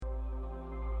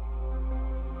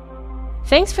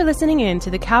Thanks for listening in to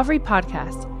the Calvary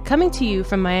Podcast, coming to you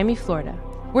from Miami, Florida.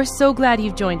 We're so glad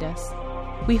you've joined us.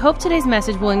 We hope today's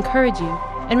message will encourage you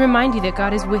and remind you that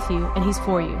God is with you and He's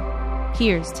for you.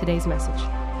 Here's today's message.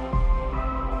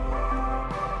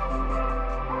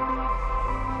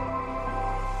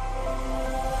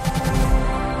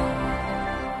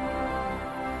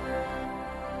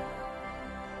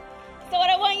 So what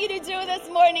I want you to do this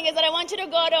morning is that I want you to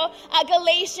go to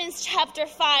Galatians chapter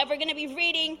 5. We're going to be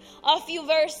reading a few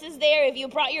verses there. If you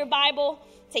brought your Bible,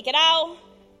 take it out.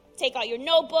 Take out your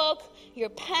notebook, your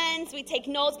pens. We take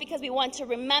notes because we want to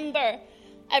remember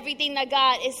everything that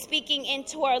God is speaking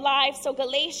into our lives. So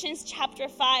Galatians chapter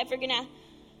 5, we're going to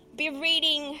be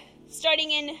reading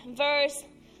starting in verse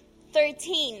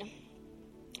 13.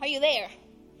 Are you there?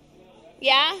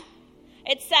 Yeah?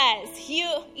 It says,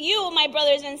 you, my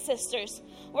brothers and sisters,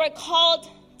 were called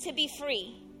to be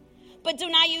free, but do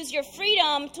not use your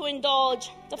freedom to indulge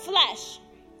the flesh.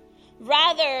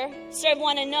 Rather, serve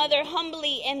one another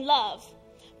humbly in love,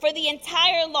 for the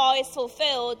entire law is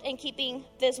fulfilled in keeping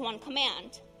this one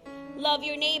command. Love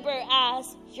your neighbor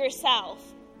as yourself.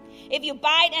 If you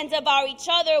bite and devour each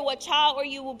other, watch out or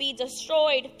you will be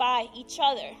destroyed by each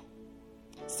other.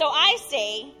 So I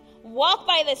say, walk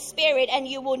by the Spirit, and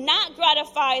you will not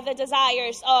gratify the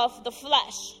desires of the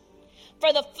flesh.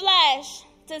 For the flesh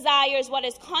desires what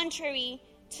is contrary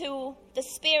to the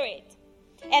Spirit,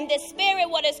 and the Spirit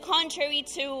what is contrary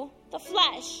to the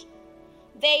flesh.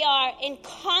 They are in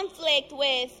conflict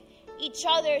with each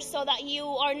other so that you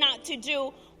are not to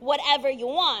do whatever you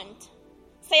want.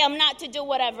 Say, I'm not to do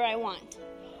whatever I want.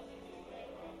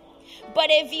 But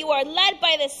if you are led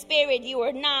by the Spirit, you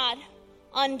are not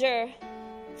under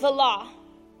the law.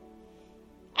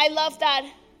 I love that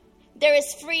there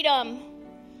is freedom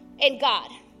in God.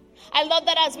 I love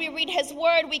that as we read His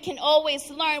Word, we can always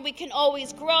learn, we can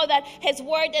always grow, that His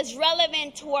Word is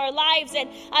relevant to our lives. And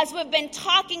as we've been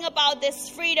talking about this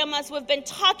freedom, as we've been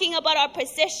talking about our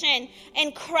position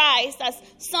in Christ as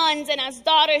sons and as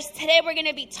daughters, today we're going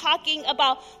to be talking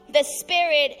about the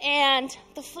Spirit and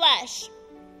the flesh.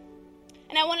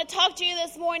 And I want to talk to you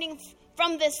this morning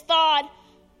from this thought,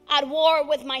 at war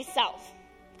with myself.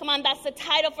 Come on, that's the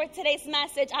title for today's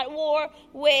message, at war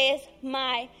with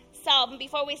myself. And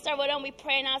before we start, why don't we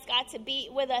pray and ask God to be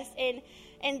with us in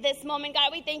this moment.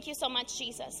 God, we thank you so much,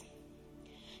 Jesus.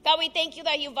 God, we thank you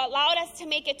that you've allowed us to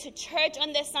make it to church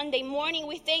on this Sunday morning.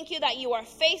 We thank you that you are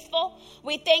faithful.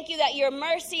 We thank you that your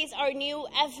mercies are new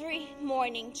every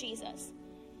morning, Jesus.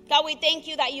 God, we thank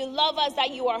you that you love us,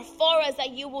 that you are for us,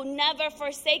 that you will never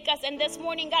forsake us. And this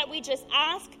morning, God, we just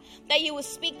ask that you will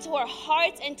speak to our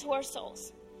hearts and to our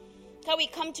souls. God, we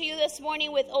come to you this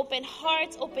morning with open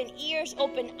hearts, open ears,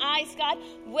 open eyes, God,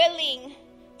 willing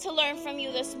to learn from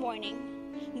you this morning,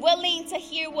 willing to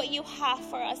hear what you have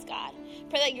for us, God.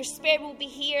 Pray that your Spirit will be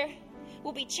here,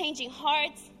 will be changing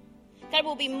hearts, God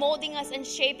will be molding us and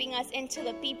shaping us into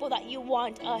the people that you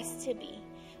want us to be.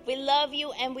 We love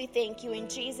you and we thank you in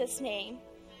Jesus' name.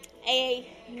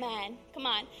 Amen. Come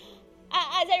on.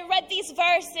 As I read these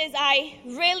verses, I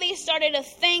really started to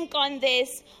think on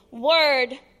this word,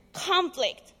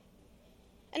 conflict.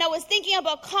 And I was thinking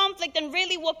about conflict, and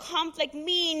really what conflict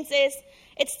means is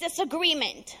it's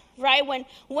disagreement, right?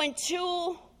 When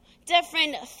two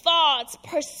different thoughts,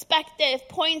 perspective,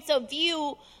 points of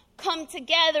view come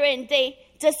together and they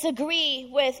disagree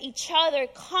with each other.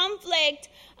 Conflict,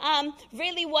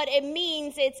 really what it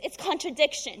means, it's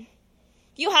contradiction.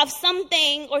 You have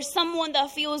something or someone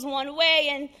that feels one way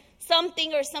and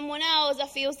something or someone else that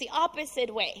feels the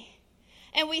opposite way.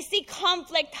 And we see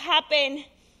conflict happen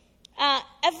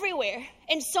everywhere.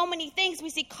 In so many things, we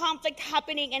see conflict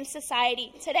happening in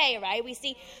society today, right? We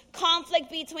see conflict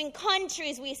between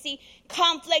countries. We see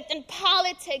conflict in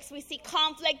politics. We see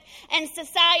conflict in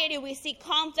society. We see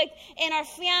conflict in our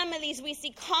families. We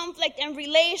see conflict in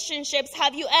relationships.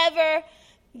 Have you ever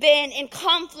been in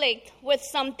conflict with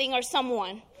something or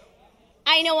someone?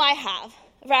 I know I have,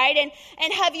 right?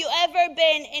 And have you ever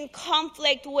been in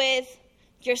conflict with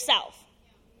yourself?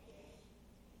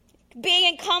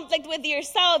 Being in conflict with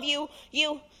yourself, you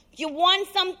want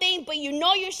something, but you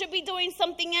know you should be doing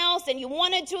something else, and you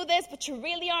want to do this, but you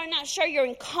really are not sure. You're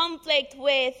in conflict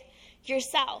with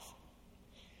yourself.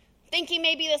 Thinking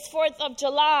maybe this 4th of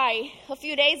July, a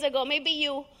few days ago, maybe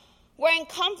you were in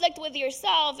conflict with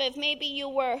yourself if maybe you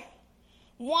were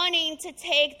wanting to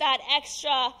take that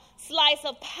extra slice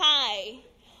of pie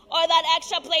or that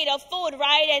extra plate of food,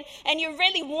 right? And you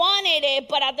really wanted it,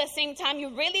 but at the same time,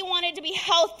 you really wanted to be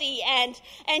healthy and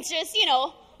just,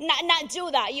 not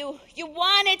do that. You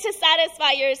wanted to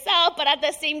satisfy yourself, but at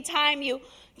the same time, you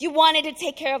wanted to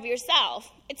take care of yourself.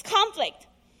 It's conflict.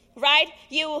 right?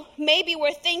 You maybe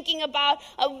were thinking about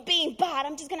being bad.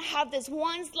 I'm just going to have this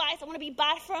one slice. I want to be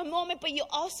bad for a moment, but you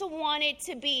also want it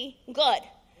to be good.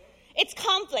 It's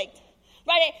conflict,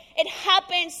 right? It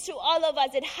happens to all of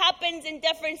us. It happens in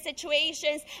different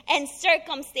situations and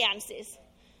circumstances,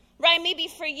 right? Maybe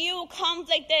for you,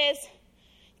 conflict is,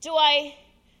 do I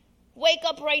wake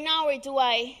up right now, or do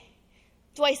I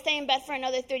stay in bed for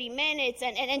another 30 minutes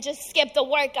and just skip the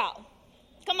workout?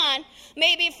 Come on.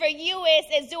 Maybe for you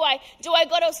is do I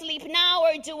go to sleep now,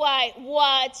 or do I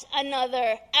watch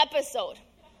another episode?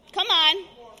 Come on.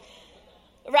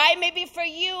 Right? Maybe for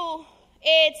you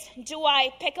it's, do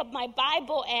I pick up my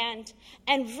Bible and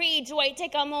read? Do I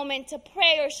take a moment to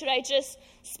pray, or should I just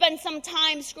spend some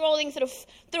time scrolling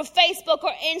through Facebook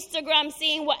or Instagram,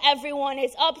 seeing what everyone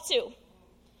is up to?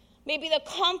 Maybe the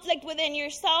conflict within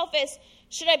yourself is,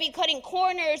 should I be cutting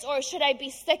corners, or should I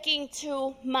be sticking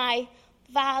to my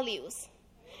values?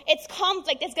 It's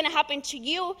conflict. It's going to happen to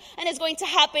you, and it's going to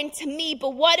happen to me.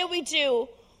 But what do we do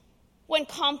when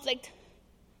conflict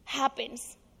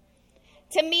happens?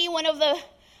 To me, one of the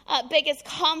biggest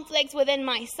conflicts within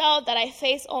myself that I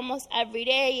face almost every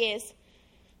day is,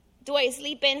 do I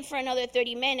sleep in for another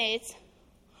 30 minutes,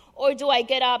 or do I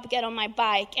get up, get on my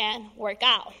bike, and work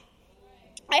out?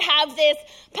 I have this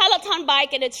Peloton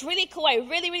bike, and it's really cool. I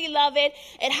really, really love it.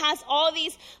 It has all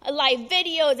these live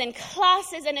videos and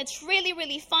classes, and it's really,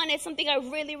 really fun. It's something I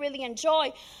really, really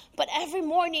enjoy. But every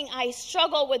morning I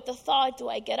struggle with the thought, do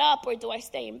I get up or do I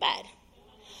stay in bed?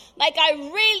 Like, I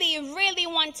really, really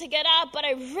want to get up, but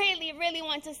I really, really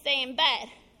want to stay in bed.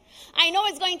 I know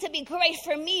it's going to be great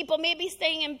for me, but maybe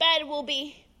staying in bed will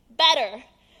be better.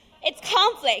 It's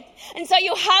conflict. And so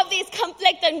you have these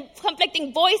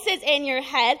conflicting voices in your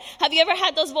head. Have you ever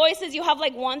had those voices? You have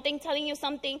like one thing telling you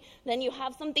something, then you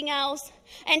have something else.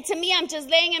 And to me, I'm just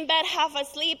laying in bed half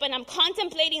asleep, and I'm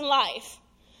contemplating life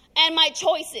and my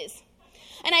choices.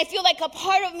 And I feel like a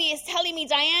part of me is telling me,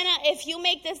 Diana, if you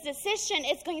make this decision,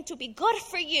 it's going to be good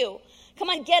for you. Come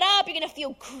on, get up. You're going to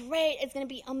feel great. It's going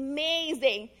to be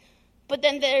amazing. But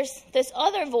then there's this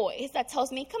other voice that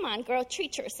tells me, come on, girl,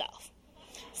 treat yourself.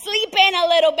 Sleep in a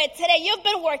little bit today. You've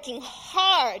been working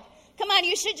hard. Come on,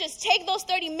 you should just take those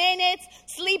 30 minutes,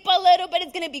 sleep a little bit.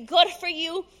 It's going to be good for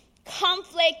you.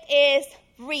 Conflict is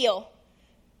real.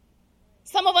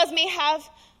 Some of us may have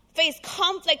faced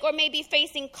conflict, or maybe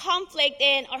facing conflict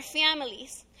in our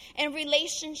families and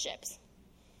relationships,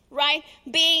 right?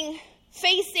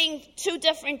 Facing two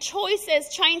different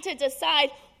choices, trying to decide,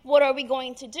 what are we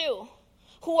going to do?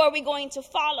 Who are we going to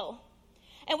follow?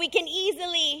 And we can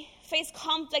easily face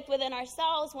conflict within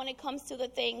ourselves when it comes to the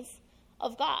things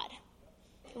of God,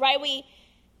 right?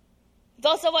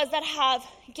 Those of us that have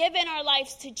given our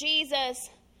lives to Jesus,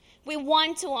 we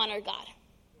want to honor God,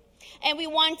 and we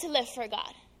want to live for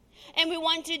God, and we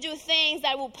want to do things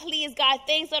that will please God,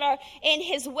 things that are in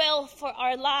His will for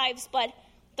our lives. But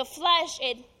the flesh,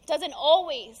 it doesn't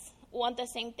always want the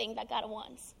same thing that God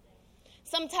wants.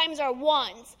 Sometimes our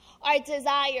wants, our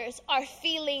desires, our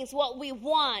feelings, what we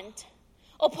want,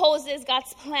 opposes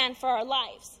God's plan for our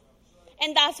lives.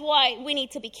 And that's why we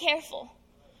need to be careful.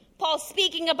 Paul's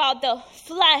speaking about the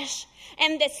flesh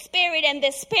and the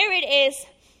spirit is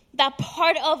that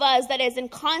part of us that is in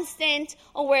constant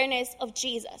awareness of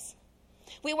Jesus.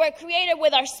 We were created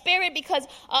with our spirit because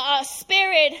our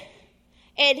spirit,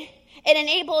 it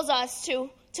enables us to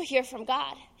hear from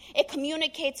God. It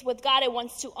communicates with God. It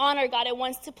wants to honor God. It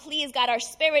wants to please God. Our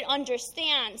spirit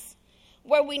understands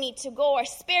where we need to go. Our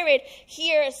spirit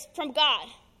hears from God.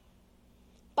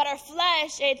 But our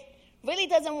flesh, it really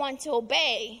doesn't want to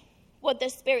obey what the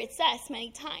Spirit says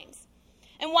many times.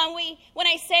 And when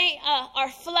I say our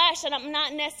flesh, and I'm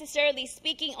not necessarily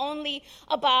speaking only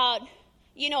about,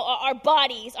 our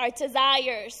bodies, our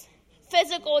desires,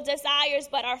 physical desires,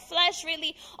 but our flesh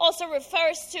really also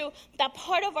refers to that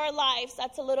part of our lives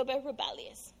that's a little bit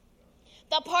rebellious.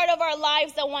 The part of our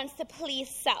lives that wants to please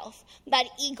self, that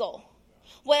ego.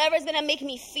 Whatever's going to make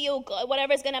me feel good,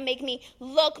 whatever's going to make me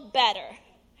look better.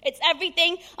 It's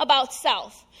everything about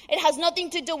self. It has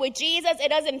nothing to do with Jesus. It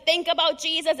doesn't think about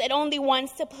Jesus. It only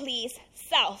wants to please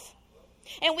self.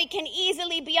 And we can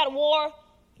easily be at war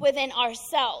within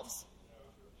ourselves.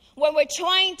 When we're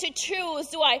trying to choose,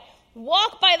 do I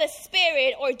walk by the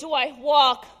Spirit or do I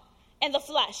walk in the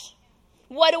flesh?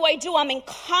 What do I do? I'm in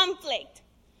conflict.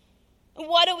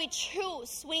 What do we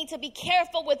choose? We need to be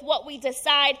careful with what we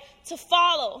decide to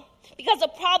follow. Because the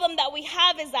problem that we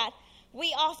have is that we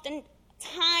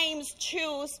oftentimes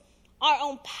choose our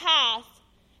own path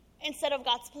instead of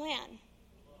God's plan.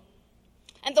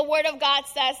 And the Word of God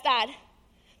says that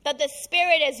the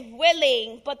Spirit is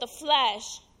willing, but the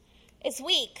flesh is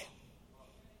weak.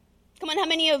 Come on, how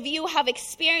many of you have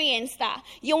experienced that?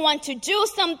 You want to do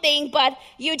something, but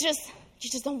you just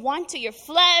don't want to. Your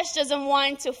flesh doesn't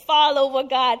want to follow what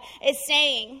God is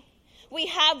saying. We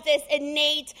have this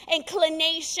innate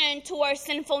inclination to our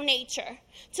sinful nature,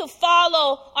 to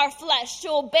follow our flesh,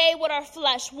 to obey what our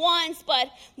flesh wants, but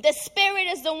the Spirit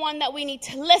is the one that we need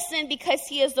to listen because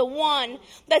he is the one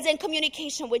that's in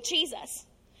communication with Jesus.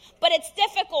 But it's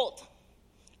difficult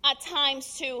at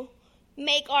times to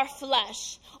make our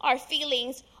flesh, our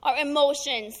feelings, our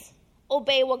emotions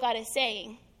obey what God is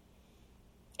saying.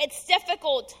 It's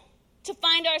difficult to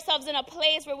find ourselves in a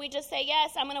place where we just say,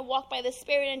 yes, I'm going to walk by the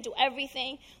Spirit and do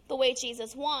everything the way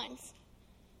Jesus wants.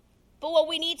 But what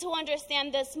we need to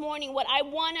understand this morning, what I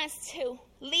want us to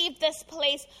leave this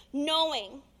place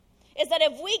knowing, is that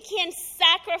if we can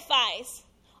sacrifice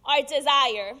our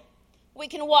desire, we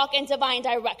can walk in divine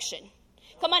direction.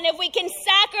 Come on, if we can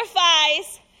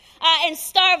sacrifice and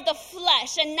starve the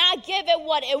flesh and not give it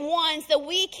what it wants, that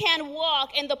we can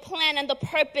walk in the plan and the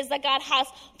purpose that God has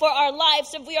for our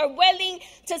lives. If we are willing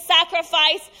to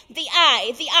sacrifice the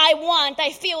I want,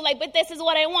 I feel like, but this is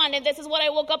what I want, and this is what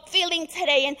I woke up feeling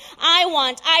today, and I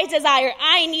want, I desire,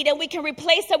 I need, and we can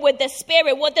replace it with the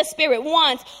Spirit, what the Spirit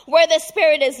wants, where the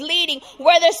Spirit is leading,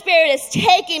 where the Spirit is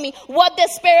taking me, what the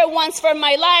Spirit wants for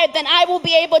my life, then I will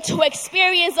be able to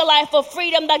experience the life of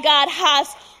freedom that God has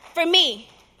for me.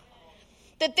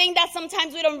 The thing that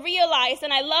sometimes we don't realize,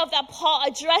 and I love that Paul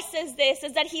addresses this,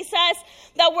 is that he says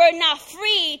that we're not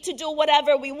free to do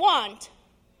whatever we want.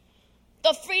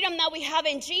 The freedom that we have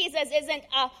in Jesus isn't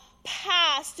a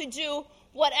pass to do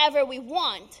whatever we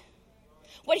want.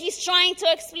 What he's trying to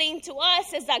explain to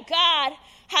us is that God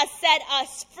has set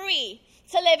us free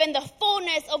to live in the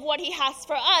fullness of what he has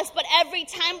for us. But every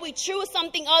time we choose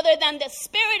something other than the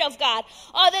Spirit of God,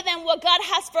 other than what God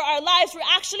has for our lives, we're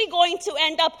actually going to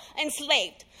end up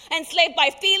enslaved. Enslaved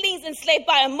by feelings, enslaved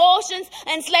by emotions,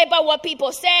 enslaved by what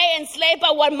people say, enslaved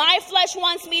by what my flesh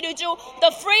wants me to do.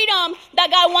 The freedom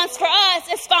that God wants for us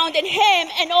is found in him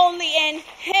and only in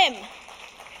him.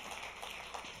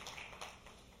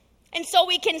 And so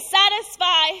we can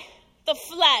satisfy the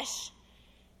flesh,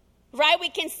 right? We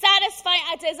can satisfy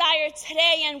our desire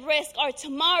today and risk our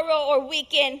tomorrow, or we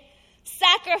can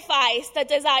sacrifice the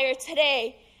desire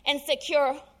today and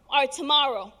secure our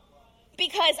tomorrow.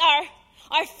 Because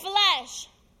our flesh,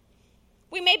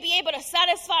 we may be able to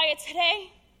satisfy it today,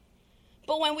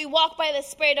 but when we walk by the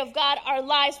Spirit of God, our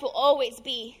lives will always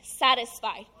be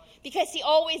satisfied because he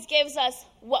always gives us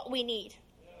what we need.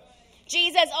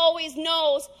 Jesus always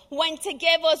knows when to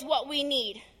give us what we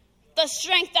need. The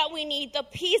strength that we need, the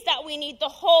peace that we need, the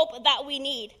hope that we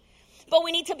need. But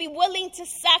we need to be willing to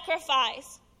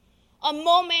sacrifice a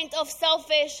moment of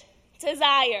selfish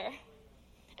desire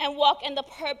and walk in the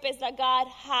purpose that God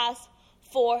has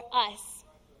for us.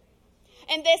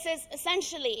 And this is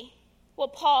essentially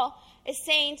what Paul is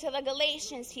saying to the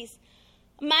Galatians.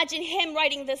 Imagine him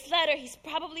writing this letter. He's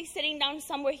probably sitting down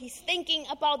somewhere. He's thinking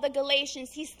about the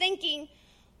Galatians. He's thinking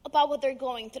about what they're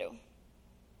going through.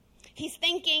 He's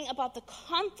thinking about the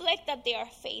conflict that they are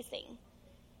facing.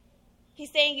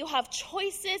 He's saying you have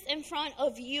choices in front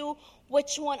of you.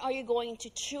 Which one are you going to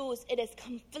choose? It is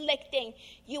conflicting.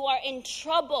 You are in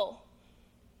trouble.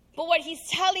 But what he's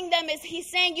telling them is he's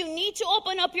saying you need to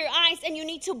open up your eyes and you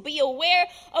need to be aware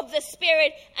of the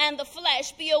Spirit and the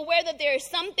flesh. Be aware that there is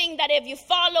something that if you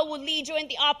follow will lead you in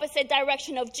the opposite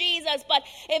direction of Jesus. But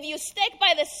if you stick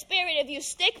by the Spirit, if you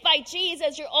stick by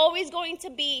Jesus, you're always going to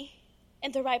be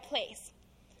in the right place.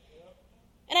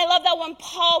 And I love that when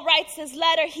Paul writes his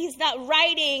letter, he's not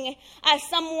writing as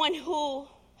someone who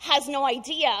has no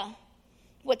idea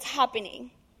what's happening.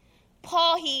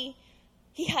 Paul, he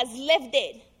has lived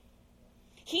it.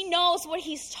 He knows what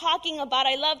he's talking about.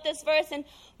 I love this verse in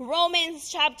Romans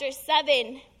chapter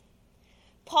 7.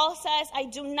 Paul says, I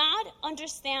do not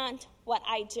understand what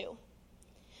I do.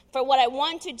 For what I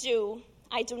want to do,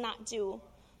 I do not do.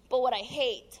 But what I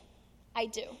hate, I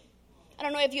do. I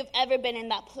don't know if you've ever been in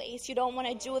that place. You don't want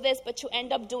to do this, but you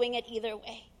end up doing it either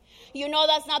way. You know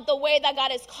that's not the way that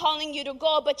God is calling you to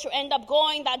go, but you end up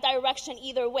going that direction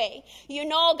either way. You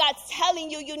know God's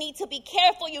telling you you need to be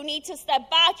careful, you need to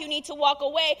step back, you need to walk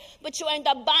away, but you end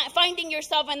up finding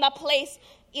yourself in that place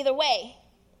either way.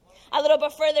 A little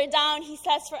bit further down, he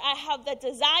says, for I have the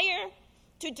desire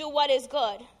to do what is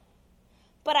good,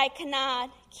 but I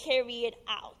cannot carry it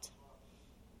out.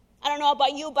 I don't know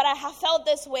about you, but I have felt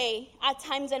this way at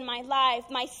times in my life.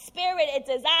 My spirit, it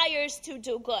desires to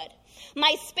do good.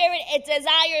 My spirit, it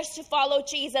desires to follow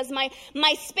Jesus. My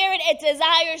spirit, it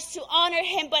desires to honor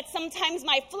him, but sometimes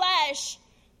my flesh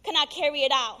cannot carry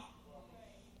it out.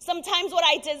 Sometimes what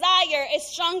I desire is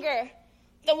stronger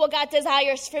than what God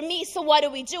desires for me. So what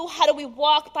do? How do we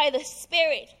walk by the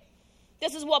Spirit?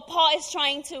 This is what Paul is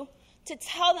trying to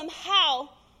tell them. How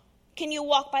can you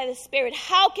walk by the Spirit?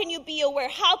 How can you be aware?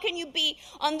 How can you be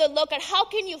on the lookout? How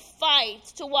can you fight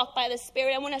to walk by the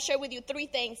Spirit? I want to share with you 3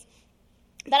 things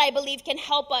that I believe can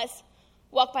help us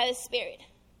walk by the Spirit.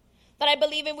 That I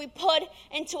believe if we put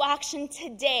into action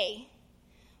today,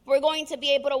 we're going to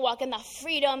be able to walk in the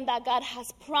freedom that God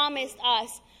has promised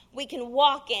us we can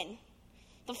walk in.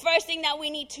 The first thing that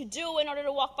we need to do in order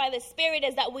to walk by the Spirit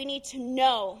is that we need to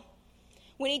know.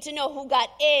 We need to know who God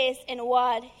is and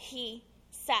what He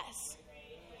says.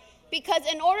 Because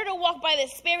in order to walk by the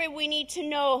Spirit, we need to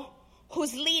know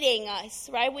who's leading us,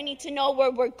 right? We need to know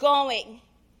where we're going.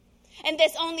 And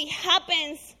this only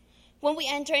happens when we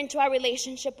enter into our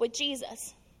relationship with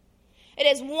Jesus. It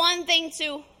is one thing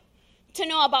to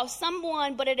know about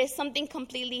someone, but it is something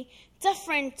completely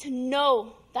different to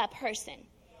know that person.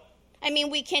 I mean,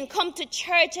 we can come to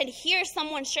church and hear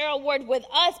someone share a word with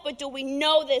us, but do we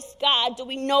know this God? Do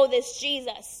we know this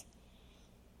Jesus?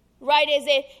 Right? Is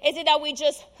it that we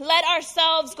just let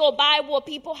ourselves go by what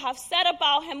people have said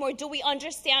about him, or do we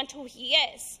understand who he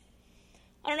is?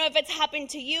 I don't know if it's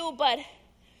happened to you, but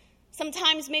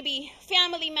sometimes maybe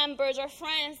family members or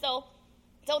friends,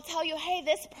 they'll tell you, hey,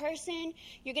 this person,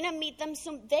 you're going to meet them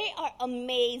soon. They are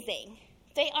amazing.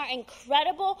 They are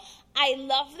incredible. I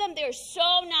love them. They're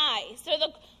so nice.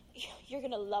 You're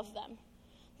going to love them.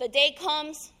 The day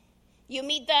comes, you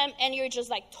meet them, and you're just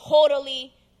like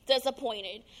totally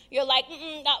disappointed. You're like,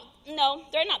 no,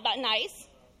 they're not that nice.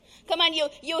 Come on,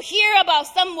 you hear about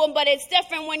someone, but it's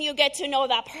different when you get to know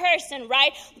that person,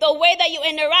 right? The way that you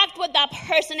interact with that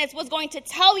person is what's going to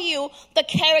tell you the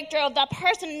character of that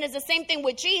person. And it's the same thing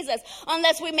with Jesus.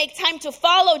 Unless we make time to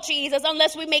follow Jesus,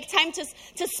 unless we make time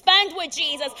to spend with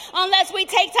Jesus, unless we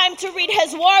take time to read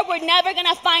his word, we're never going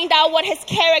to find out what his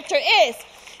character is.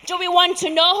 Do we want to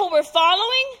know who we're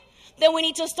following? Then we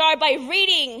need to start by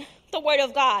reading the word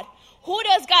of God. Who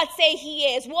does God say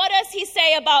he is? What does he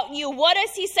say about you? What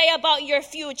does he say about your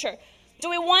future? Do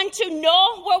we want to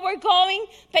know where we're going?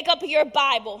 Pick up your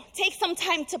Bible. Take some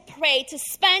time to pray, to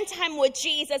spend time with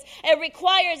Jesus. It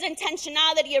requires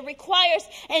intentionality. It requires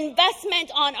investment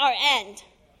on our end.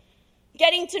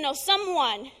 Getting to know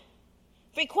someone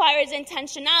requires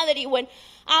intentionality. When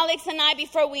Alex and I,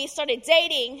 before we started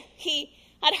dating, he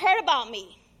had heard about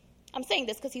me. I'm saying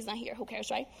this because he's not here. Who cares,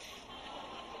 right?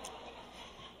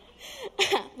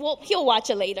 Well, he'll watch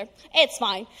it later. It's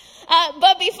fine.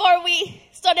 But before we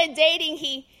started dating,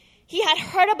 he had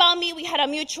heard about me. We had a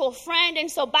mutual friend. And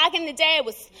so back in the day,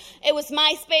 it was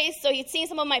MySpace. So you'd seen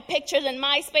some of my pictures in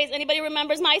MySpace. Anybody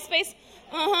remembers MySpace?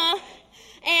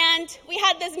 And we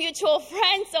had this mutual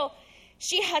friend. So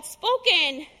she had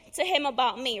spoken to him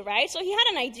about me, right? So he had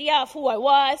an idea of who I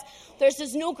was. There's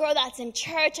this new girl that's in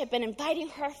church. I've been inviting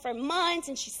her for months,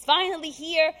 and she's finally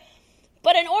here.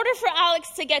 But in order for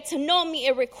Alex to get to know me,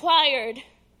 it required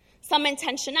some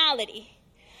intentionality,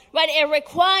 right? It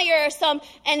requires some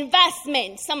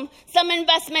investment, some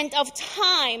investment of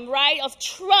time, right? Of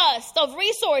trust, of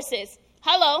resources.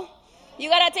 Hello? You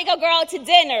got to take a girl to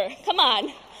dinner. Come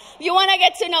on. You want to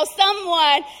get to know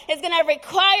someone, it's going to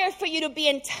require for you to be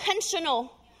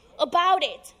intentional about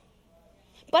it.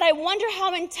 But I wonder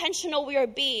how intentional we are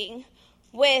being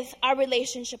with our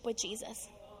relationship with Jesus.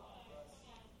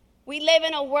 We live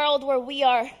in a world where we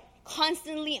are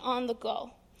constantly on the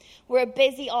go. We're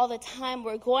busy all the time.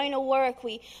 We're going to work.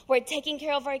 We're taking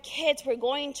care of our kids. We're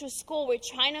going to school. We're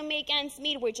trying to make ends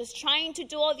meet. We're just trying to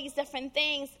do all these different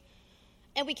things.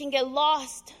 And we can get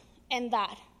lost in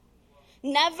that.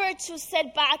 Never to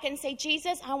sit back and say,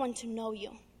 Jesus, I want to know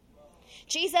you.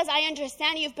 Jesus, I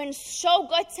understand you've been so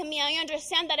good to me. I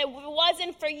understand that if it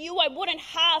wasn't for you, I wouldn't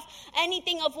have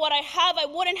anything of what I have. I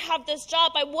wouldn't have this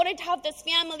job. I wouldn't have this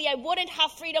family. I wouldn't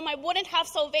have freedom. I wouldn't have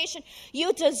salvation.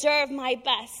 You deserve my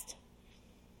best.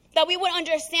 That we would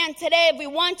understand today, if we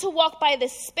want to walk by the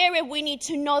Spirit, we need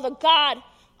to know the God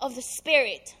of the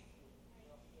Spirit.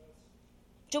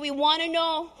 Do we want to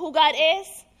know who God is?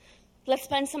 Let's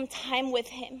spend some time with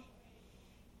him.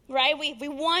 Right? We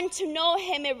want to know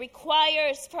him. It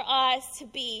requires for us to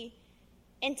be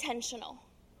intentional.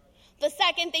 The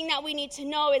second thing that we need to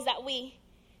know is that we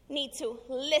need to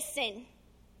listen.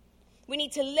 We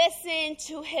need to listen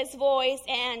to his voice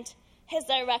and his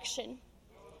direction.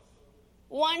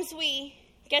 Once we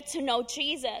get to know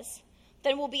Jesus,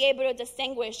 then we'll be able to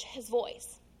distinguish his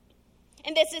voice.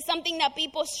 And this is something that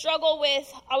people struggle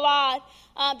with a lot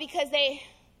because they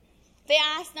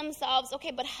ask themselves,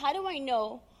 okay, but how do I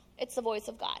know it's the voice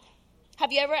of God?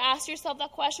 Have you ever asked yourself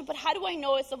that question? But how do I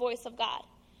know it's the voice of God?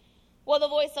 Well, the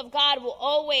voice of God will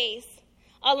always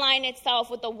align itself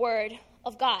with the word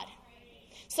of God.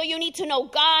 So you need to know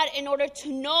God in order to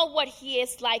know what he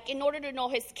is like, in order to know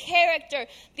his character,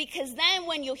 because then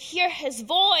when you hear his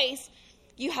voice,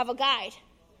 you have a guide.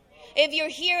 If you're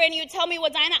here and you tell me, well,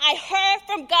 Diana, I heard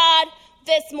from God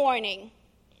this morning.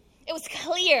 It was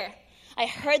clear. I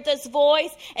heard this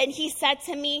voice and he said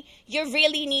to me, you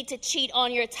really need to cheat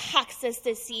on your taxes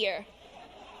this year.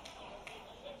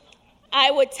 I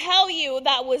would tell you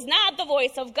that was not the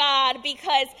voice of God,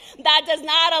 because that does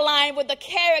not align with the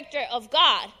character of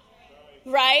God,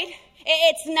 right?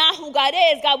 It's not who God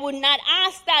is. God would not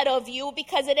ask that of you,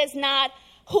 because it is not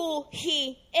who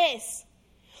he is.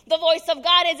 The voice of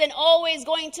God isn't always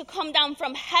going to come down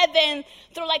from heaven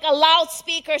through like a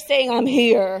loudspeaker saying, I'm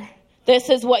here. This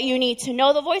is what you need to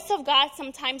know. The voice of God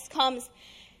sometimes comes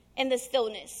in the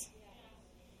stillness.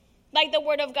 Like the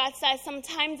word of God says,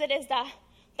 sometimes it is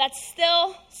that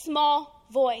still small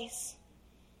voice.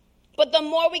 But the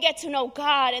more we get to know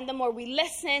God and the more we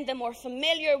listen, the more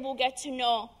familiar we'll get to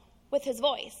know with his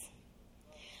voice.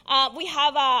 We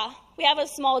have a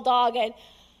small dog, and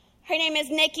her name is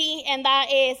Nikki, and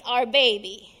that is our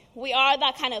baby. We are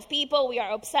that kind of people. We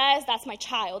are obsessed. That's my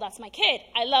child. That's my kid.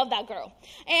 I love that girl.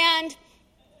 And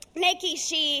Nikki,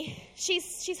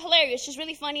 she's hilarious. She's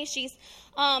really funny. She's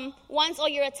wants all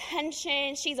your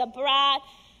attention. She's a brat.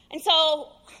 And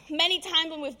so many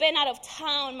times when we've been out of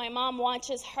town, my mom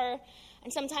watches her,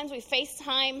 and sometimes we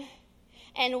FaceTime,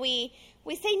 and we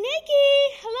say, Nikki,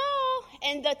 hello.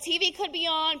 And the TV could be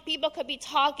on, people could be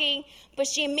talking, but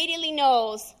she immediately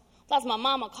knows that's my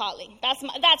mama calling.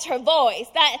 That's her voice.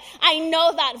 That I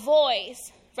know that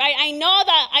voice, right? I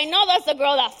know that's the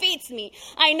girl that feeds me.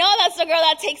 I know that's the girl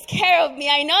that takes care of me.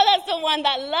 I know that's the one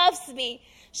that loves me.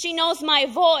 She knows my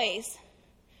voice,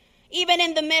 even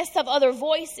in the midst of other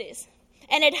voices.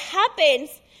 And it happens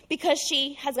because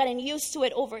she has gotten used to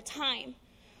it over time.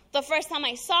 The first time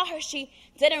I saw her, she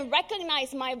didn't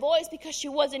recognize my voice because she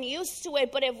wasn't used to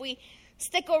it. But if we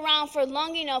stick around for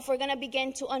long enough, we're going to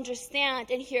begin to understand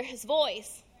and hear his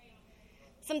voice.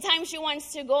 Sometimes she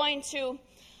wants to go into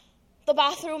the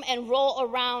bathroom and roll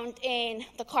around in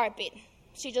the carpet.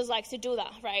 She just likes to do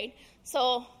that, right?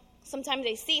 So sometimes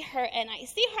I see her and I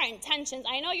see her intentions.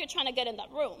 I know you're trying to get in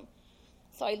that room.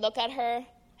 So I look at her.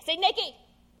 I say, Nikki,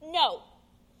 no.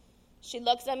 She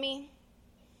looks at me.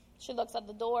 She looks at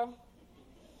the door.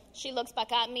 She looks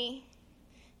back at me.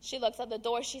 She looks at the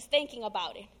door. She's thinking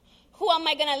about it. Who am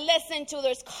I going to listen to?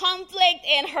 There's conflict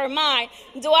in her mind.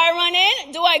 Do I run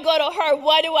in? Do I go to her?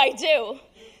 What do I do?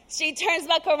 She turns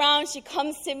back around. She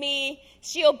comes to me.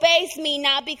 She obeys me,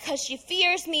 not because she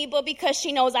fears me, but because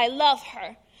she knows I love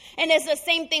her. And it's the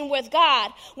same thing with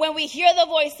God. When we hear the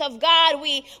voice of God,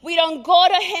 we don't go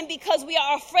to him because we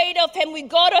are afraid of him. We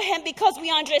go to him because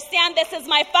we understand this is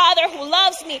my Father who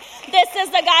loves me. This is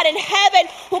the God in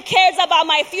heaven who cares about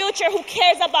my future, who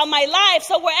cares about my life.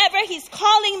 So wherever he's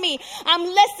calling me, I'm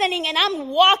listening and I'm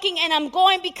walking and I'm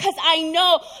going, because I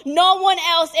know no one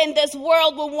else in this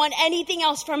world will want anything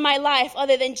else from my life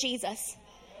other than Jesus.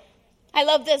 I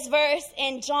love this verse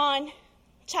in John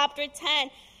chapter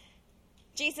 10.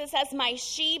 Jesus says, my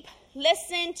sheep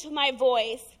listen to my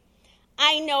voice.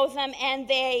 I know them and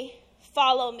they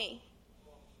follow me.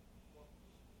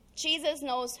 Jesus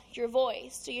knows your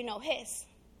voice. Do you know his?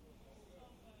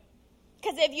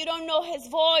 Because if you don't know his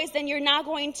voice, then you're not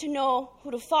going to know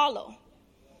who to follow.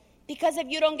 Because if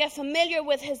you don't get familiar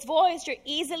with his voice, you're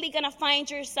easily going to find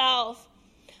yourself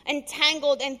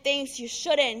entangled in things you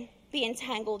shouldn't be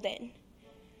entangled in.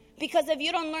 Because if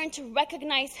you don't learn to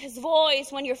recognize his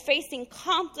voice when you're facing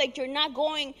conflict, you're not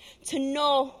going to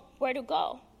know where to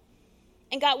go.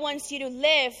 And God wants you to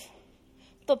live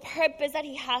the purpose that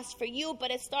he has for you,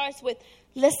 but it starts with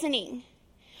listening.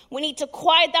 We need to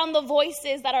quiet down the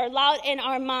voices that are loud in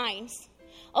our minds.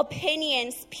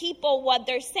 Opinions, people, what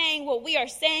they're saying, what we are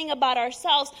saying about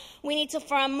ourselves. We need to,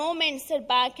 for a moment, sit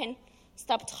back and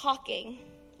stop talking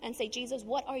and say, Jesus,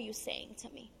 what are you saying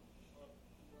to me?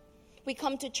 We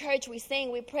come to church, we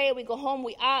sing, we pray, we go home,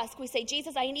 we ask. We say,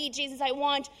 Jesus, I need, Jesus, I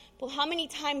want. But how many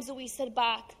times do we sit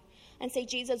back and say,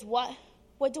 Jesus, what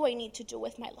do I need to do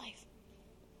with my life?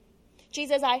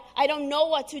 Jesus, I don't know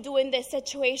what to do in this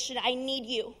situation. I need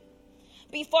you.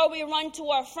 Before we run to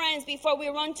our friends, before we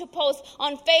run to post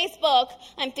on Facebook,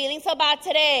 I'm feeling so bad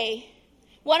today.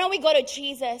 Why don't we go to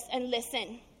Jesus and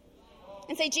listen?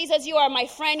 And say, Jesus, you are my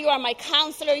friend, you are my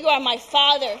counselor, you are my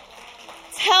Father.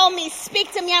 Tell me, speak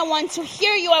to me. I want to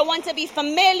hear you. I want to be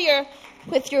familiar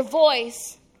with your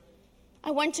voice.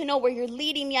 I want to know where you're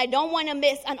leading me. I don't want to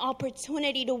miss an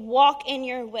opportunity to walk in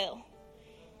your will.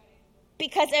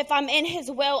 Because if I'm in his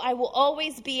will, I will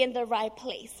always be in the right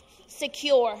place,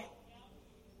 secure.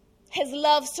 His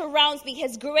love surrounds me.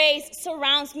 His grace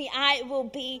surrounds me. I will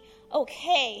be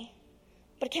okay.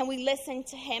 But can we listen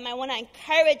to him? I want to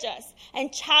encourage us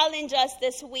and challenge us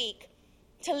this week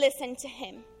to listen to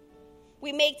him.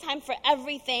 We make time for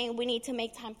everything. We need to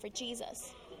make time for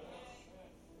Jesus.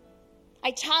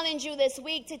 I challenge you this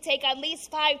week to take at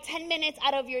least 5-10 minutes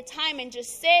out of your time and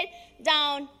just sit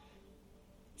down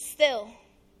still.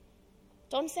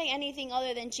 Don't say anything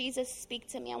other than, Jesus, speak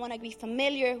to me. I want to be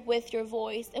familiar with your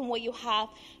voice and what you have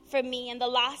for me. And the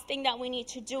last thing that we need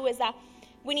to do is that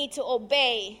we need to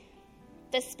obey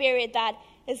the Spirit that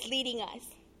is leading us.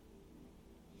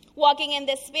 Walking in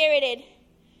the Spirit,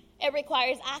 it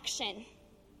requires action.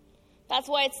 That's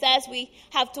why it says we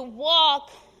have to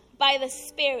walk by the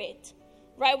Spirit,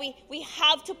 right? We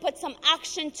have to put some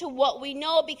action to what we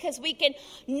know, because we can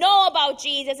know about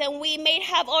Jesus and we may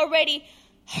have already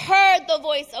heard the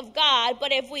voice of God,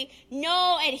 but if we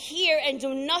know and hear and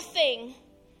do nothing,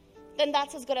 then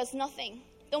that's as good as nothing.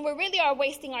 Then we really are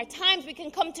wasting our times. We can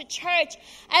come to church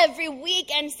every week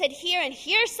and sit here and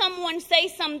hear someone say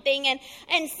something and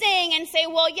sing and say,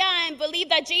 well, yeah, and believe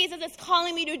that Jesus is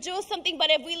calling me to do something.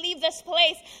 But if we leave this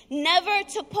place never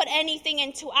to put anything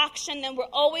into action, then we're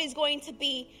always going to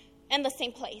be in the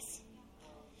same place.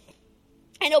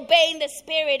 And obeying the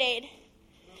Spirit,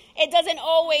 it doesn't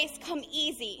always come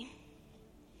easy,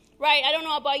 right? I don't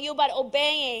know about you, but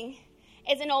obeying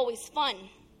isn't always fun.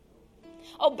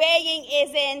 Obeying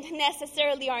isn't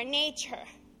necessarily our nature.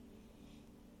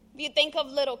 If you think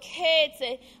of little kids,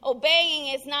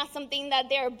 obeying is not something that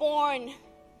they're born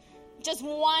just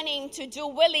wanting to do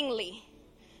willingly,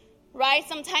 right?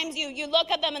 Sometimes you look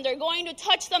at them and they're going to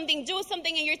touch something, do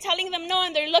something, and you're telling them no,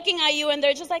 and they're looking at you and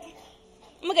they're just like,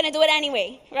 I'm going to do it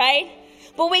anyway, right?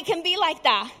 But we can be like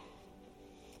that.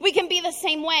 We can be the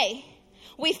same way.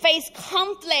 We face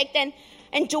conflict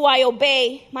and do I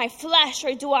obey my flesh,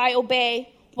 or do I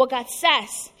obey what God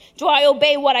says? Do I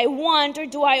obey what I want, or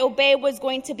do I obey what's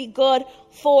going to be good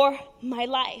for my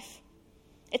life?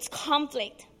 It's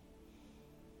conflict.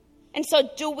 And so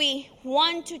do we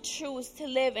want to choose to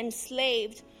live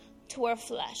enslaved to our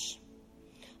flesh?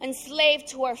 Enslaved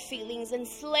to our feelings,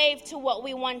 enslaved to what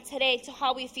we want today, to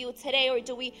how we feel today, or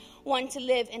do we want to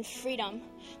live in freedom?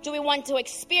 Do we want to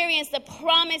experience the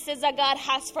promises that God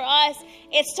has for us?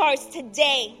 It starts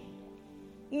today.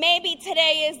 Maybe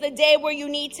today is the day where you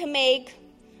need to make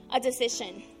a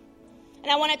decision.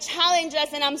 And I want to challenge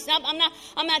us, and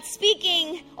I'm not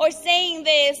speaking or saying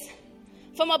this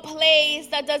from a place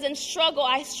that doesn't struggle.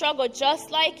 I struggle just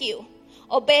like you.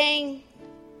 Obeying,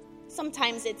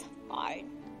 sometimes it's hard.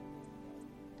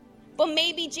 But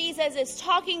maybe Jesus is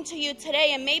talking to you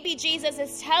today, and maybe Jesus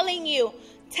is telling you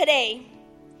today.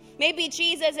 Maybe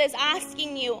Jesus is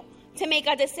asking you to make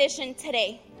a decision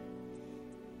today.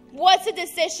 What's a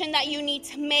decision that you need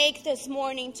to make this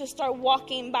morning to start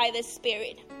walking by the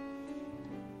Spirit?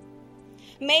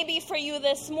 Maybe for you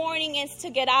this morning is to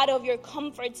get out of your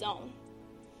comfort zone.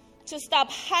 To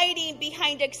stop hiding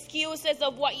behind excuses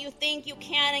of what you think you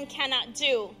can and cannot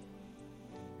do.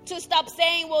 To stop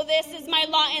saying, well, this is my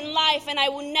lot in life and I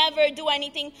will never do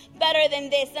anything better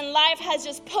than this. And life has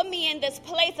just put me in this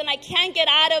place and I can't get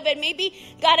out of it. Maybe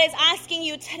God is asking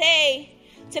you today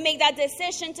to make that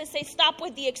decision to say, stop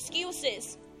with the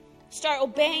excuses. Start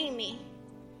obeying me.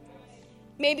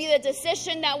 Maybe the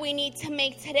decision that we need to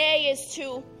make today is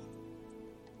to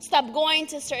stop going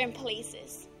to certain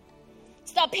places.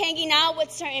 Stop hanging out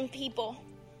with certain people.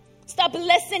 Stop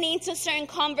listening to certain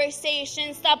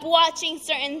conversations. Stop watching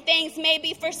certain things.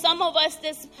 Maybe for some of us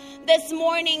this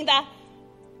morning, that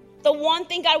the one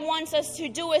thing God wants us to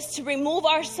do is to remove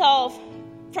ourselves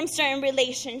from certain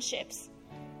relationships.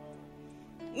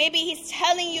 Maybe he's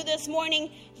telling you this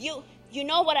morning, you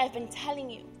know what I've been telling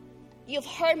you. You've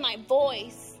heard my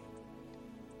voice.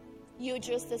 You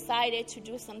just decided to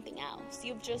do something else.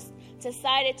 You've just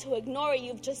decided to ignore it.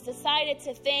 You've just decided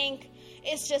to think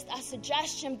it's just a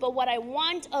suggestion. But what I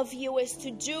want of you is to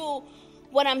do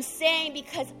what I'm saying,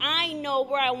 because I know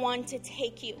where I want to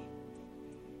take you.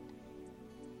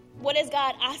 What is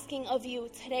God asking of you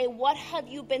today? What have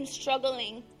you been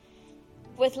struggling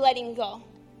with letting go?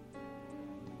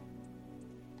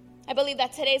 I believe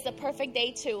that today is the perfect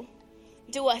day to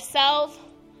do a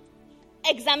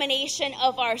self-examination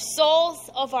of our souls,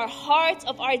 of our hearts,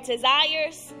 of our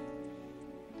desires.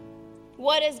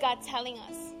 What is God telling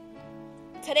us?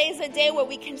 Today is a day where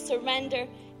we can surrender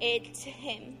it to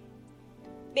him.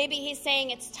 Maybe he's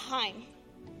saying it's time.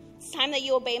 It's time that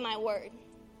you obey my word.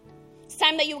 It's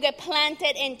time that you get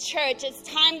planted in church. It's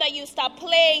time that you stop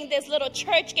playing this little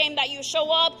church game that you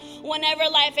show up whenever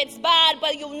life is bad,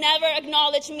 but you'll never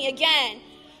acknowledge me again.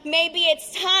 maybe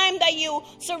it's time that you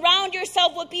surround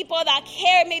yourself with people that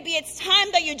care. Maybe it's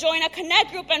time that you join a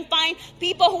connect group and find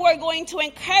people who are going to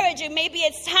encourage you. Maybe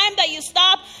it's time that you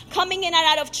stop coming in and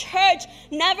out of church,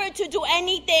 never to do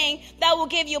anything that will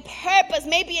give you purpose.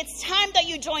 Maybe it's time that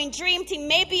you join Dream Team.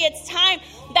 Maybe it's time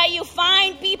that you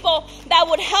find people that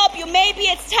would help you. Maybe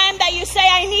it's time that you say,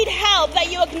 I need help,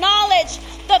 that you acknowledge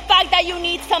the fact that you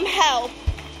need some help.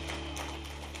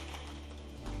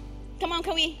 Come on,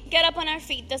 can we get up on our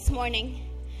feet this morning?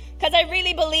 Because I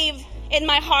really believe in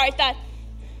my heart that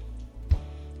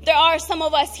there are some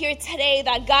of us here today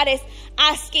that God is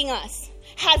asking us,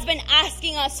 has been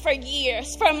asking us for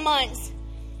years, for months.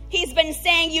 He's been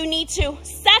saying you need to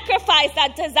sacrifice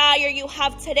that desire you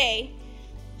have today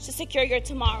to secure your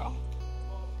tomorrow.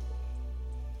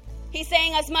 He's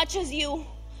saying as much as you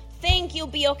think you'll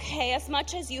be okay, as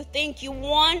much as you think you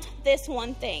want this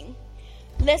one thing,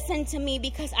 listen to me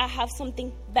because I have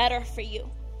something better for you.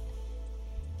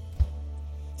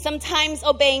 Sometimes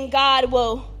obeying God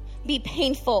will be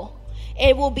painful.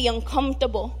 It will be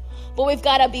uncomfortable. But we've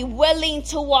got to be willing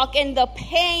to walk in the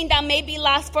pain that maybe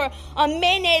lasts for a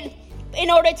minute in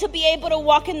order to be able to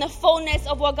walk in the fullness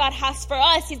of what God has for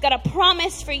us. He's got a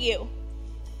promise for you.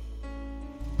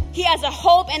 He has a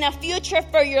hope and a future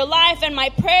for your life. And my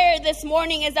prayer this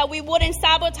morning is that we wouldn't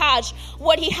sabotage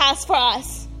what He has for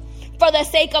us for the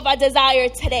sake of a desire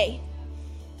today.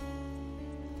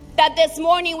 That this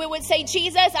morning we would say,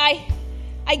 Jesus, I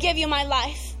give you my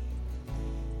life.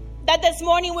 That this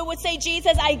morning we would say,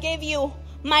 Jesus, I give you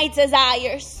my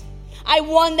desires. I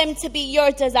want them to be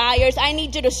your desires. I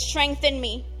need you to strengthen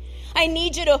me. I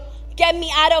need you to get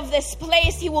me out of this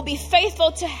place. He will be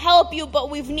faithful to help you, but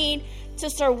we need to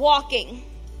start walking.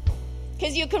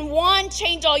 Because you can want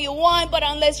change all you want, but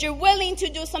unless you're willing to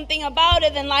do something about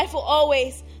it, then life will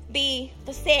always be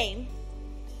the same.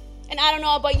 And I don't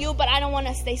know about you, but I don't want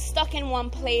to stay stuck in one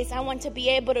place. I want to be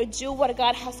able to do what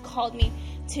God has called me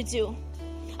to do.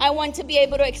 I want to be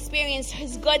able to experience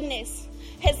His goodness,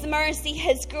 His mercy,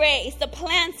 His grace, the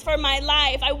plans for my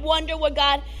life. I wonder what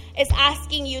God is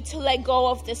asking you to let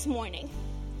go of this morning.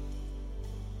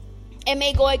 It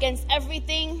may go against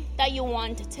everything that you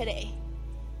want today,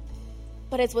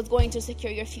 but it's what's going to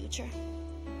secure your future.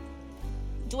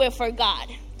 Do it for God.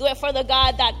 Do it for the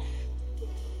God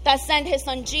that sent His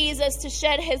Son Jesus to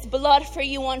shed His blood for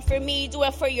you and for me. Do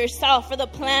it for yourself, for the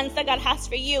plans that God has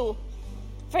for you,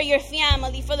 for your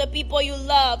family, for the people you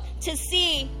love, to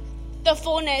see the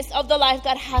fullness of the life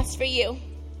God has for you.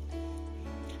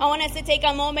 I want us to take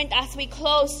a moment as we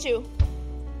close to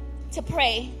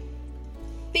pray,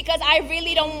 because I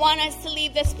really don't want us to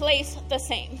leave this place the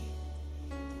same.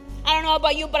 I don't know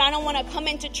about you, but I don't want to come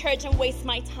into church and waste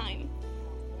my time.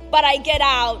 But I get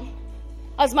out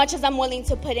as much as I'm willing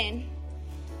to put in.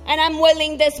 And I'm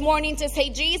willing this morning to say,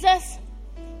 Jesus,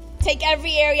 take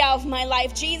every area of my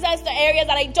life. Jesus, the areas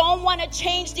that I don't want to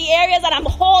change, the areas that I'm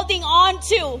holding on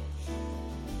to.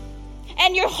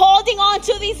 And you're holding on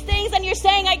to these things and you're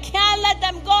saying, I can't let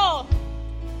them go.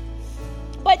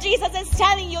 But Jesus is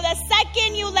telling you, the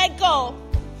second you let go,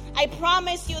 I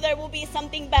promise you there will be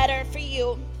something better for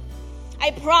you.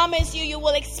 I promise you, you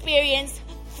will experience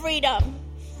freedom.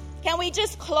 Can we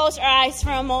just close our eyes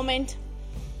for a moment?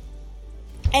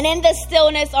 And in the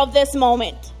stillness of this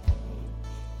moment,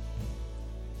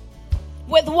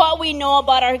 with what we know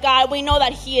about our God, we know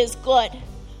that He is good.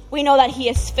 We know that He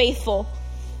is faithful.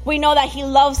 We know that He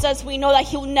loves us. We know that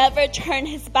He will never turn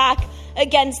His back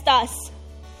against us.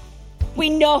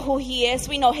 We know who He is.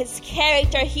 We know His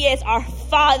character. He is our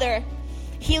Father.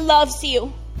 He loves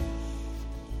you.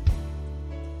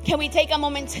 Can we take a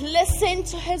moment to listen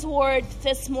to His word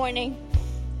this morning?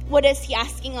 What is He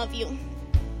asking of you?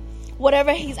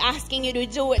 Whatever He's asking you to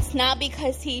do, it's not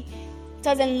because He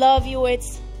doesn't love you.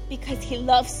 It's because He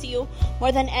loves you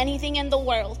more than anything in the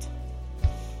world.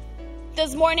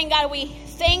 This morning, God, we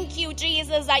thank you,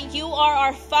 Jesus, that you are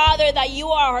our Father, that you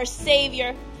are our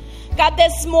Savior. God,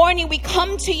 this morning we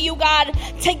come to you, God,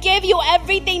 to give you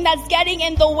everything that's getting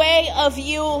in the way of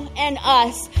you and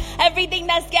us. Everything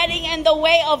that's getting in the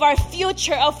way of our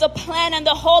future, of the plan and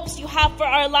the hopes you have for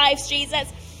our lives,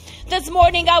 Jesus. This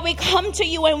morning, God, we come to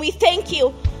you and we thank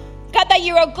you, God, that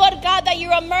you're a good God, that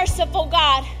you're a merciful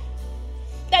God.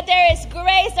 That there is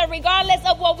grace, that regardless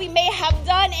of what we may have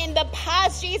done in the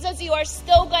past, Jesus, you are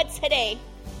still good today.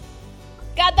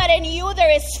 God, that in you there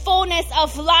is fullness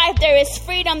of life, there is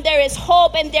freedom, there is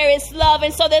hope, and there is love.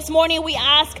 And so this morning we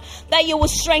ask that you will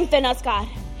strengthen us, God.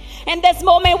 In this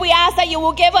moment, we ask that you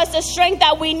will give us the strength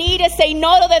that we need to say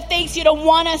no to the things you don't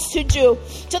want us to do,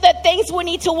 to the things we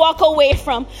need to walk away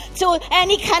from, to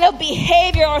any kind of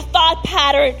behavior or thought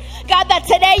pattern. God, that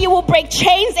today you will break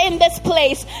chains in this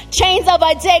place, chains of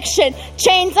addiction,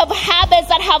 chains of habits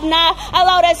that have not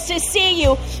allowed us to see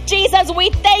you. Jesus, we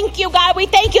thank you, God. We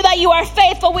thank you that you are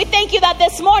faithful. We thank you that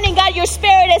this morning, God, your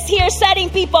Spirit is here setting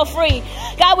people free.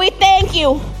 God, we thank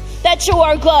you that you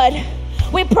are good.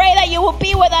 We pray that you will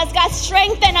be with us. God,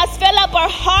 strengthen us. Fill up our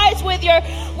hearts with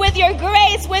your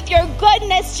grace, with your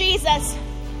goodness, Jesus.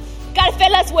 God,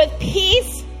 fill us with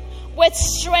peace, with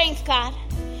strength, God.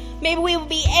 Maybe we will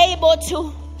be able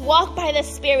to walk by the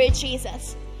Spirit,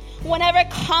 Jesus. Whenever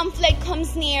conflict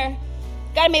comes near,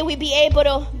 God, may we be able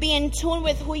to be in tune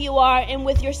with who you are and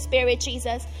with your Spirit,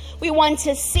 Jesus. We want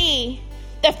to see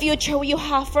the future you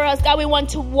have for us. God, we want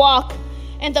to walk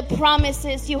in the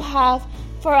promises you have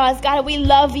for us. God, we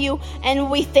love you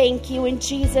and we thank you in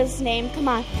Jesus' name. Come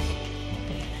on.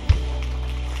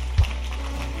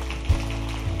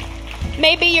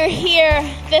 Maybe you're here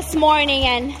this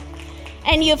morning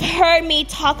and you've heard me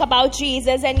talk about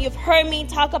Jesus, and you've heard me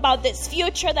talk about this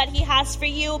future that he has for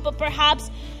you, but perhaps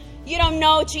you don't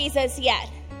know Jesus yet.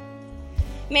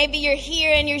 Maybe you're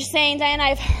here and you're saying, Diana,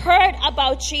 I've heard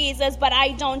about Jesus, but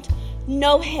I don't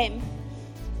know him.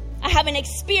 I haven't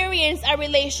experienced a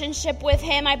relationship with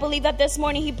him. I believe that this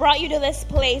morning he brought you to this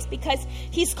place because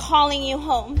he's calling you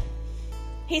home.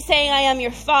 He's saying, I am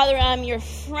your father, I am your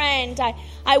friend.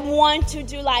 I want to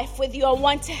do life with you. I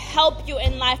want to help you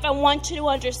in life. I want you to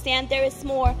understand there is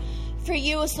more for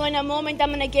you. So in a moment, I'm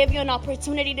going to give you an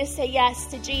opportunity to say yes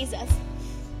to Jesus.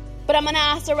 But I'm going to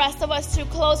ask the rest of us to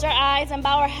close our eyes and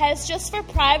bow our heads just for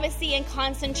privacy and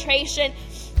concentration.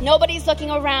 Nobody's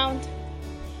looking around.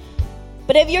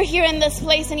 But if you're here in this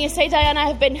place and you say, Diana,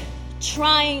 I've been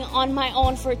trying on my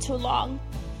own for too long.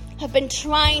 I've been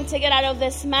trying to get out of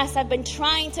this mess. I've been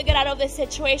trying to get out of this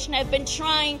situation. I've been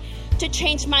trying to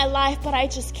change my life, but I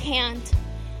just can't.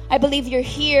 I believe you're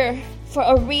here for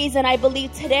a reason. I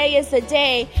believe today is the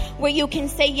day where you can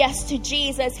say yes to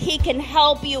Jesus. He can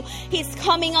help you. He's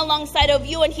coming alongside of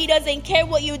you, and he doesn't care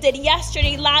what you did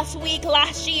yesterday, last week,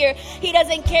 last year. He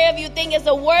doesn't care if you think it's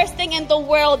the worst thing in the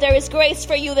world. There is grace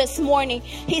for you this morning.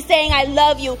 He's saying, I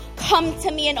love you. Come to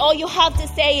me. And all you have to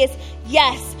say is,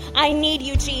 yes, I need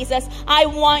you, Jesus. I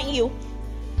want you.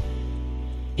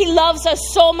 He loves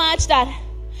us so much that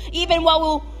even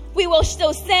while we were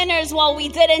still sinners, while we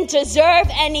didn't deserve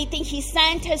anything, he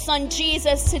sent his son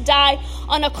Jesus to die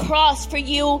on a cross for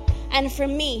you and for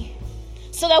me,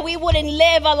 so that we wouldn't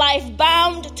live a life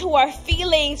bound to our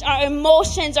feelings, our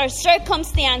emotions, our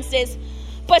circumstances,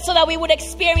 but so that we would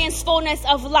experience fullness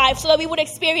of life, so that we would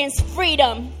experience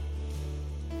freedom.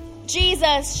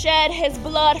 Jesus shed his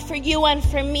blood for you and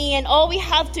for me, and all we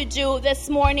have to do this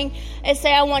morning is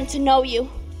say, I want to know you.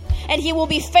 And he will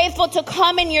be faithful to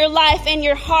come in your life, in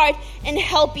your heart, and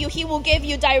help you. He will give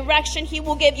you direction. He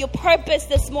will give you purpose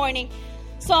this morning.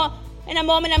 So in a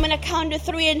moment, I'm going to count to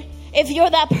 3. And if you're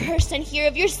that person here,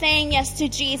 if you're saying yes to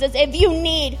Jesus, if you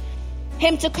need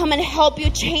him to come and help you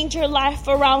change your life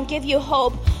around, give you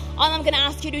hope, all I'm going to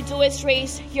ask you to do is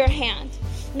raise your hand.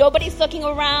 Nobody's looking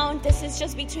around. This is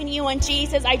just between you and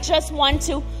Jesus. I just want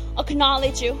to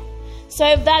acknowledge you. So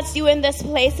if that's you in this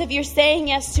place, if you're saying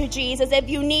yes to Jesus, if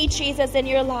you need Jesus in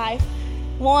your life,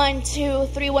 1, 2,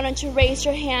 3, why don't you raise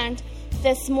your hand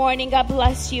this morning? God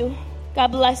bless you.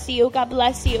 God bless you. God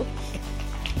bless you.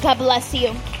 God bless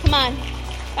you. Come on.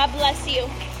 God bless you.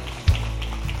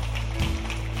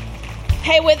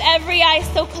 Hey, with every eye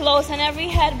still closed and every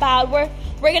head bowed, we're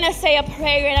going to say a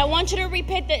prayer, and I want you to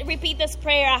repeat this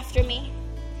prayer after me.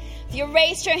 If you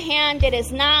raised your hand, it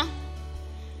is not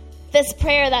this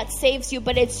prayer that saves you,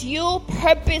 but it's you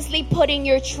purposely putting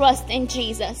your trust in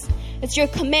Jesus. It's your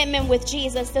commitment with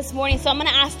Jesus this morning. So I'm going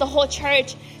to ask the whole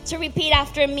church to repeat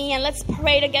after me, and let's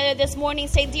pray together this morning.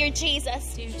 Say, Dear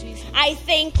Jesus, I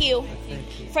thank you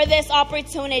for this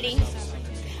opportunity.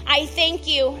 I thank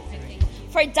you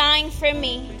for dying for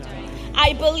me.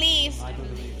 I believe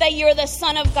that you're the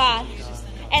Son of God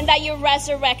and that you're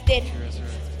resurrected.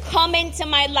 Come into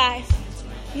my life.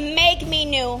 Make me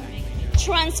new.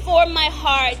 Transform my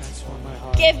heart.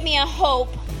 Give me a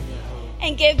hope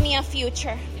and give me a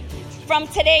future. From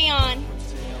today on,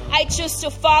 I choose to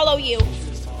follow you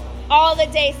all the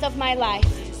days of my life.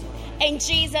 In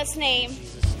Jesus' name,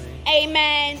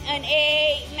 amen and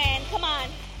amen. Come on.